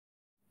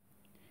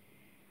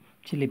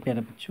चलिए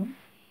प्यारे बच्चों,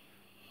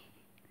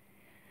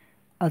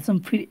 आज हम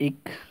फिर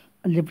एक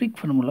अलजेब्रिक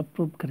फार्मूला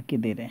प्रूव करके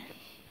दे रहे हैं।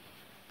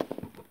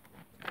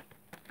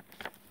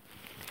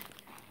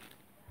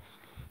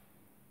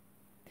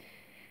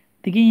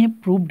 देखिए, ये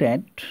prove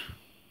that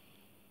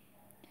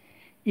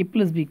a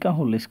plus B का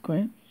whole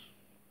square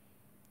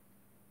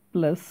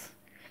plus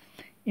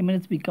a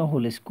minus B का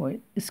whole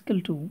square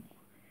equal to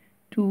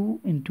 2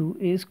 into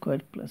A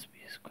square plus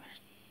B square.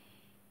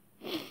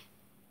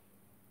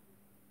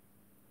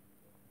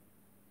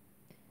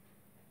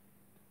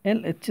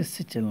 LHS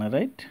से चलना,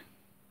 राइट।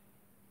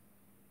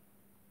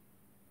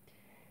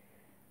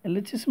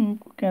 LHS में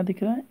हमको क्या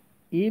दिख रहा है?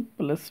 a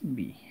प्लस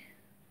बी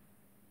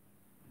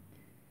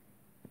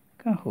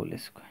का होल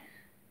स्क्वायर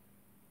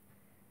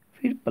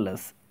फिर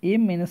प्लस a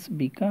माइनस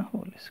बी का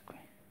होल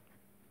स्क्वायर।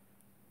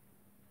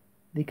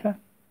 देखा,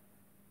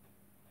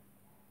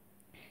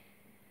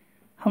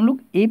 हम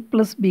लोग a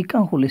प्लस बी का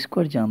होल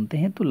स्क्वायर जानते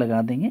हैं, तो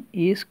लगा देंगे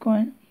a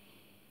square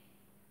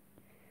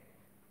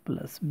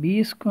plus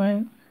B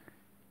square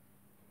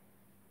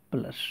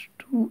plus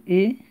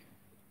 2ab,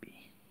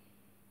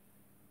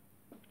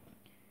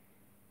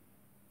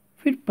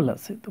 फिर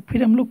प्लस है तो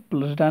फिर हम लोग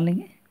प्लस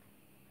डालेंगे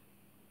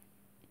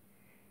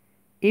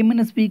a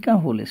माइनस बी का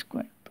होल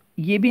स्क्वायर। तो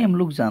ये भी हम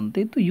लोग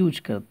जानते हैं, तो यूज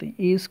करते हैं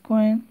a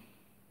square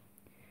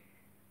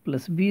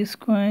plus B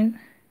square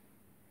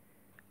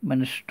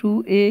minus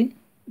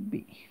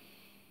 2ab।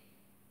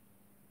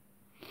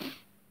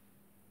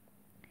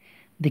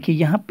 देखिए,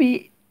 यहाँ पे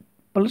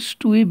प्लस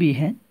 2ab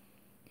है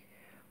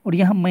और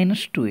यहाँ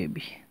माइनस 2ab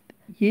है,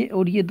 ये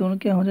और ये दोनों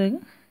क्या हो जाएगा?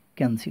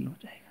 कैंसिल हो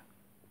जाएगा।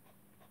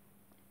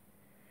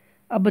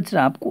 अब बच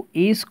रहा आपको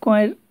a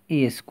स्क्वायर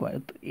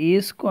तो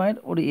a स्क्वायर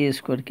और a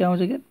स्क्वायर क्या हो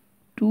जाएगा?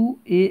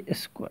 2a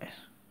square,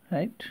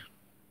 right,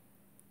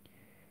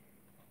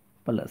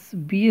 plus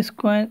b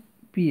square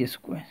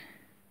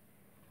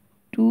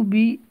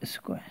 2b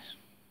square.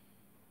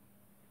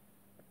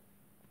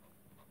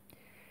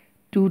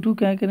 2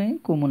 क्या करेंगे?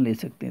 कॉमन ले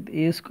सकते हैं, तो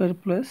a square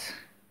plus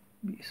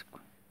b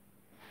square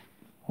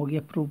हो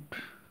गया प्रूव्ड।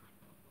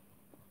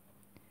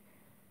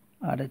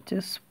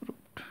 RHS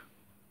proved.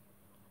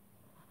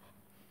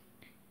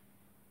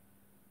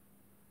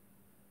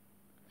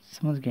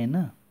 समझ गए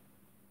ना?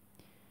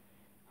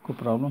 कोई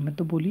प्रॉब्लम है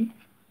तो बोलिए,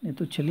 नहीं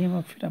तो चलिए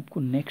हम फिर आपको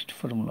नेक्स्ट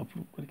फार्मूला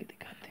प्रूव करके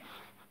दिखाते हैं।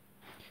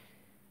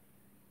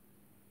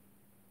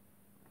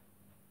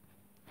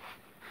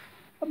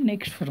 अब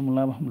नेक्स्ट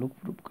फार्मूला हम लोग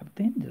प्रूव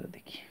करते हैं, जरा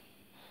देखिए।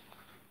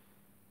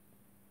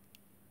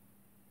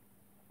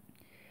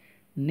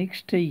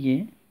 नेक्स्ट है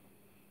ये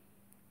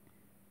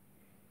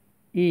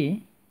a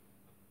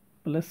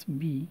प्लस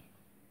बी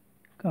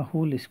का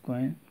whole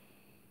square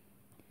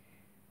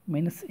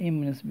minus a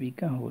minus B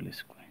का होल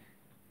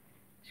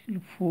स्क्वायर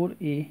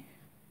 4ab।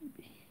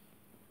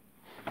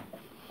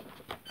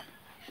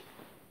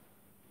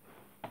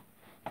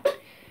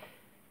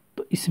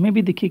 तो इसमें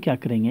भी देखिए क्या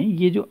करेंगे,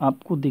 ये जो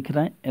आपको दिख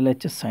रहा है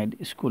LHS साइड,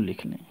 इसको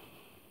लिख लें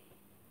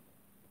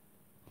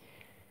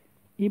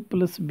a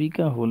प्लस बी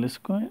का whole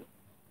square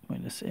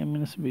minus a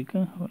minus B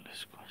का होल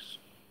स्क्वायर।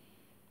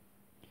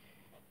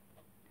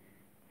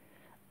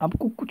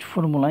 आपको कुछ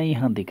फॉर्मूला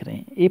यहाँ दिख रहे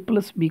हैं, a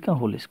प्लस बी का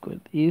whole square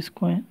a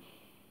square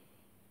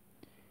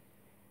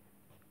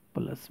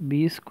plus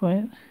B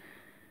square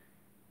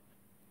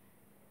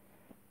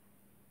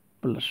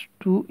plus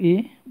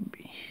 2ab,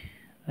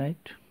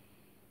 right.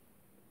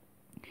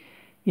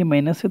 ये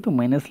माइनस है तो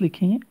माइनस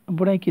लिखेंगे,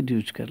 बड़ा के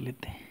यूज कर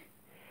लेते हैं।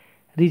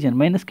 रीजन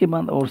माइनस के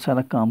बाद और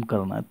सारा काम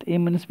करना है, तो a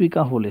माइनस बी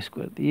का होल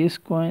स्क्वायर तो a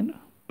square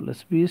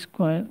plus B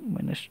square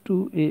minus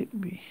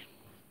 2ab,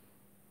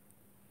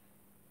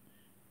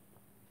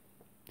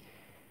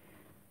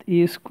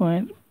 a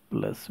square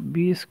plus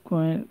B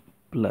square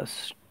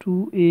plus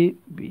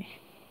 2ab।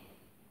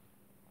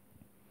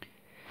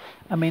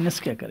 अब माइनस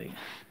क्या करेगा?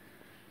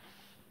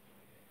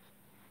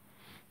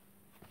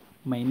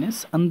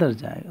 माइनस अंदर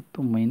जाएगा,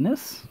 तो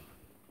minus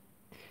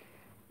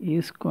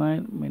a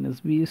square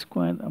minus B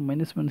square, अब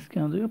माइनस माइनस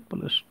क्या हो जाएगा?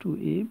 Plus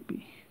 2ab।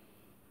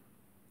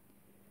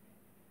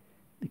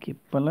 देखिए,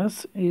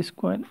 plus a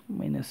square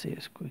minus a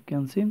square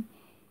cancel,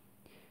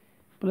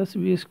 plus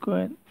B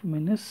square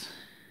minus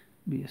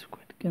B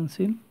square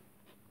cancel,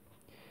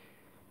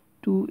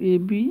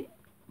 2ab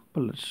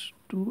plus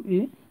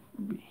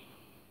 2ab,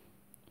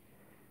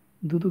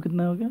 दो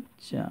कितना हो गया?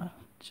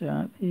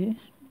 4ab।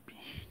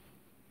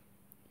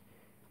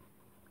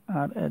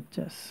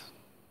 RHS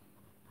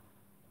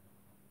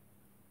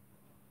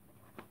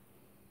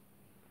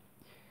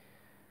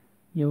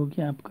ये हो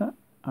गया आपका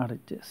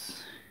RHS।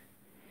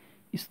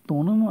 इस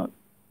दोनों में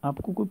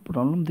आपको कोई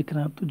प्रॉब्लम दिख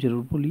रहा है तो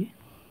ज़रूर बोलिए,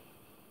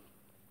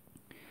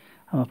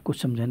 हम आपको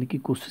समझाने की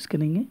कोशिश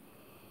करेंगे।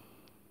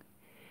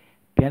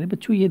 प्यारे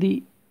बच्चों,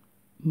 यदि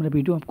मेरा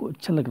वीडियो आपको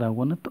अच्छा लग रहा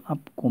होगा ना, तो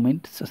आप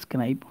कमेंट,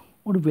 सब्सक्राइब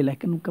और बेल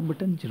आइकन का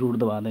बटन ज़रूर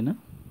दबा देना,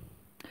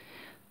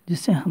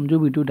 जिससे हम जो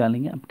वीडियो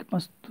डालेंगे आपके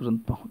पास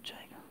तुरंत पहुंच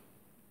जाएगा।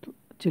 तो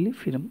चलिए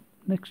फिर हम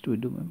नेक्स्ट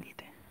वीडियो में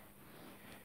मिलते हैं।